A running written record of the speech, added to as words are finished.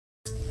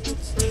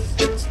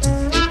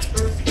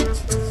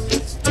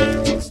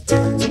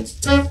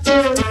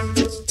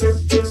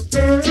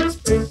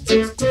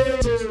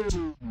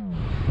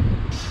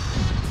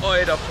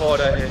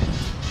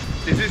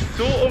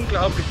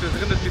das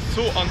erinnert mich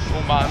so an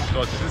den Oman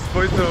gerade. Das ist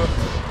voll so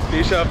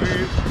Déjà-vu.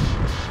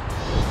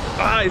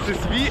 Ah, es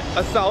ist wie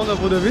eine Sauna,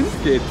 wo der Wind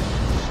geht.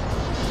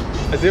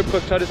 Also ich habe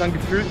gerade geschaut, es sind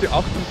gefühlte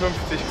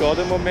 58 Grad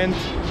im Moment.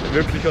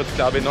 Wirklich hat es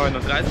glaube ich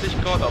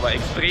 39 Grad, aber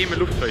extreme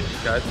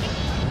Luftfeuchtigkeit.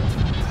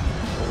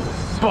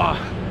 Boah!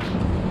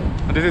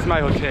 Und das ist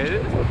mein Hotel.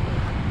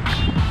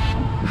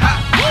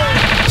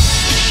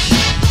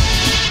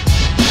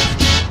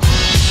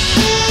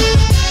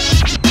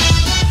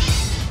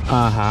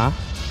 Aha,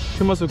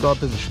 können wir sogar ein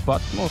bisschen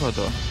Sport machen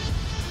da.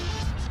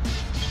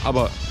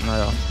 Aber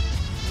naja,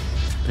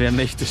 wer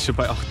möchte ist schon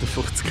bei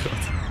 58 Grad.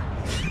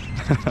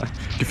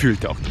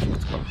 Gefühlte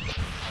 58 Grad.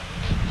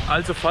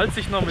 Also falls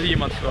sich noch mal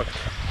jemand fragt,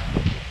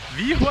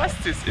 wie heiß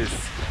das ist,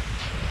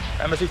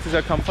 weil man sich das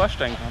ja kaum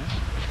vorstellen kann,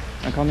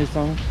 dann kann ich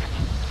sagen,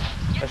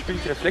 er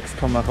spielt die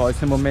Reflexkamera,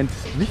 ist im Moment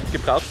nicht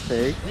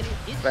gebrauchsfähig,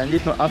 weil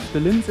nicht nur auf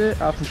der Linse,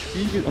 auf dem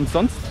Spiegel und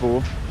sonst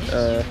wo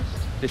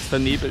das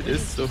vernebelt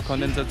ist durch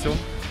Kondensation,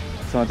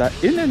 sondern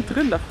da innen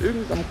drin auf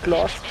irgendeinem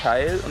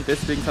Glasteil und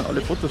deswegen sind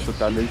alle Fotos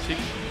total milchig,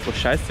 was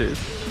scheiße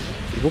ist.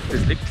 Ich hoffe,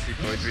 das legt sich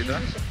bald wieder.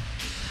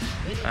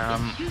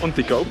 Und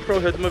die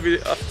GoPro hört immer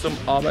wieder auf zum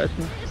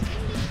Arbeiten,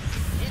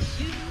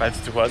 weil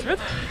es zu heiß wird,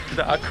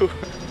 der Akku.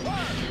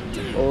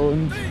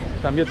 Und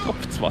bei mir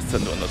tropft das Wasser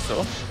nur noch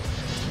so.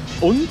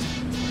 Und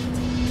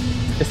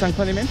es sind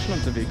keine Menschen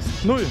unterwegs.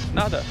 Null,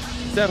 nada,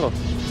 zero.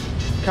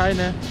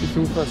 Keine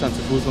Besucher sind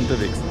zu Fuß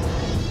unterwegs.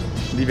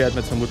 Und die werden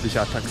jetzt vermutlich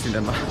auch Taxi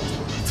nehmen.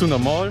 Zu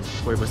normal,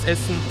 wo ich was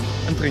essen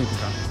und trinken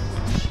kann.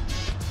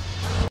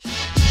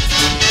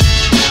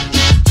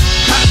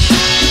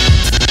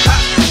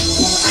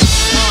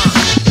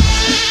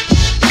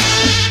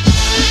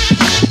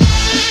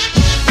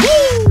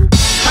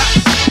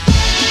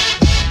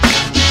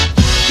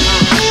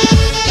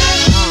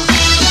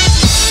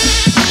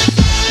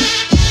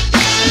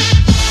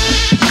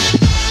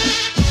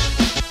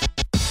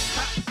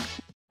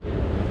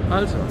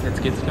 Also,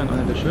 jetzt geht es an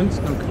eine der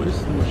schönsten und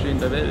größten Moscheen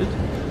der Welt.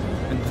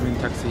 Bin mit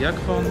dem Taxi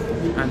hergefahren,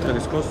 Eintritt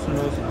ist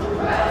kostenlos.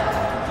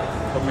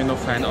 Habe mich noch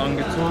fein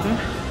angezogen,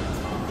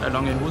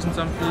 lange Hosen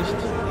sind Pflicht.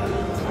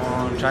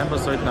 Und scheinbar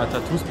sollten auch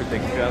Tattoos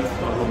bedeckt werden,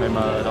 warum ich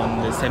mir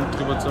dann das Hemd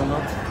drüber gezogen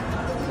habe.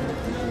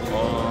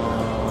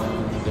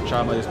 Und jetzt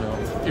schauen wir das mal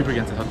an.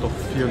 Übrigens, es hat doch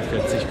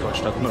 44 Grad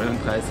statt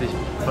 39.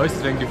 Heute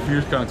ist es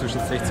gefühlt gegangen zwischen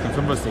 60 und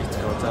 65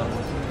 Grad. Das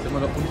ist immer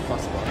noch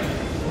unfassbar.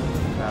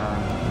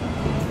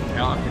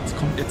 Ja, jetzt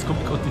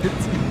kommt gerade die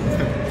Hitze.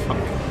 Fuck.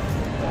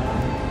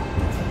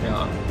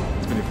 Ja,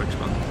 jetzt bin ich voll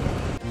gespannt.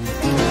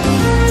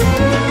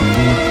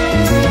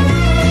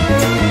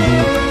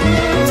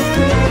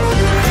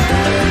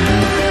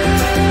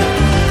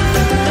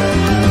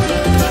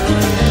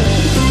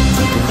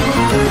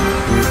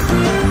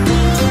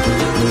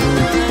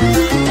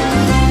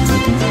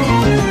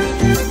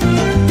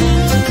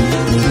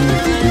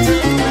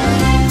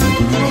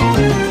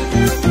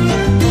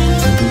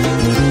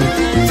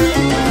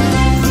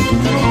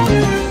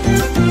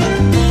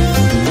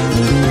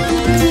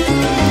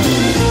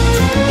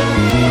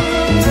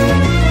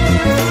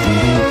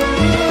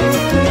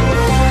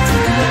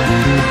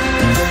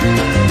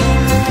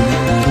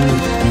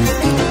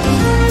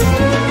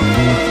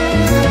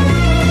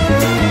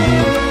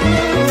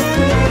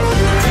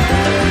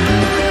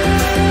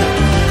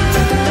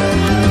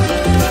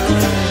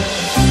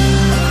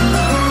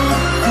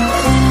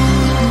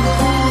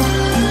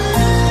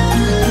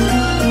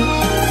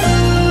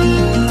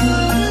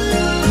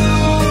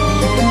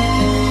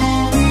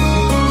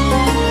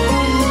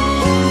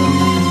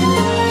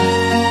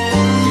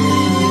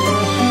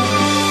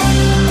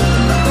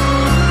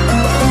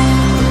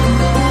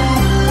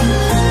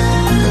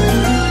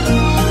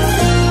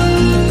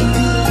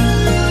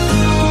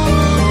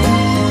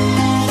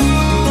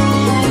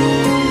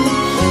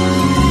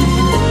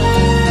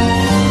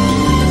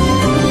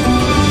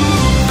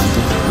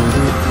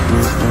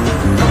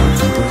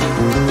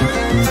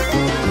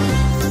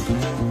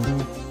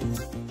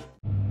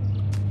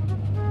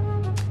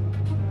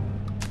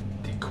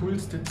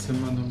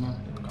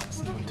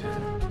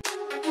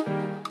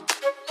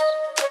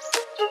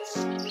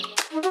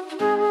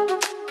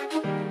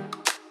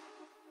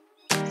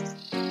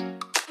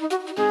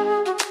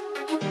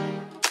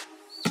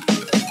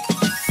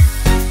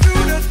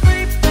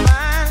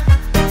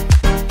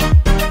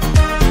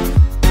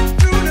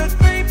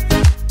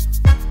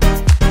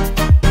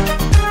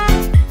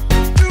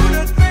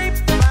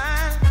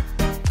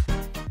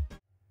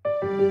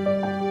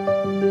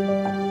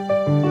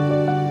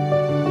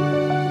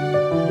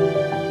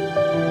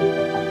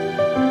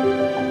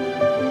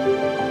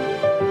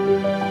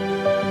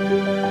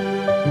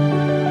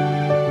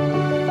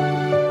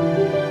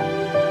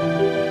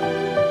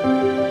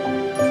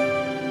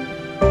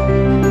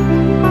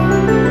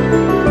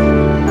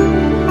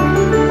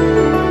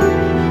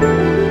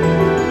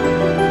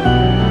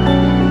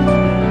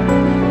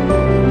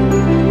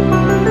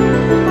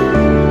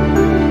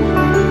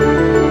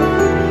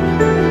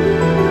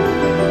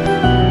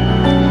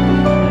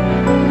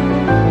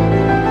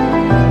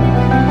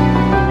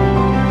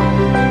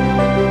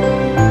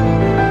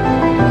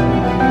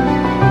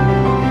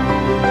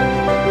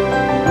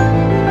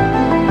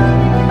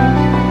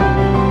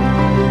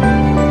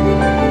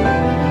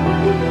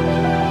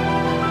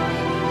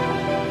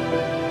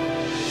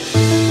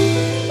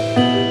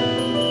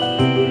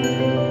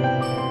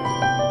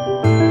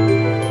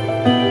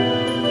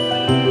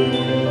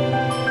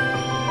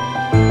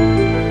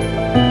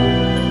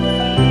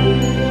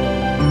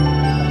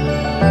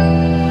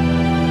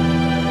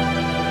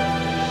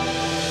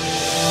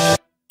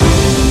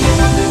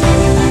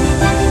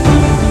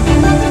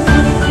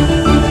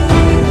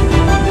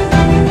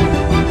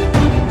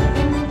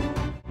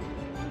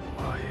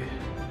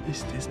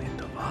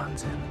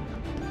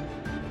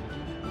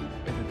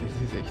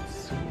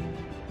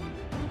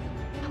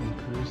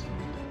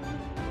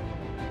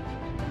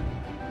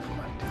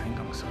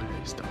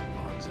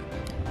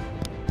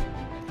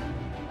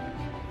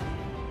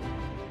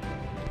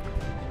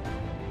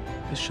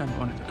 ist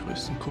scheinbar eine der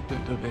größten Kuppeln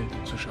der Welt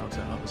und so schaut sie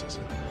aus. Also,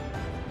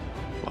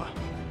 wow.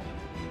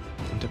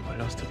 Und der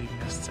Ballast hat eben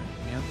erst seit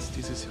März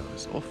dieses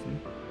Jahres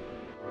offen.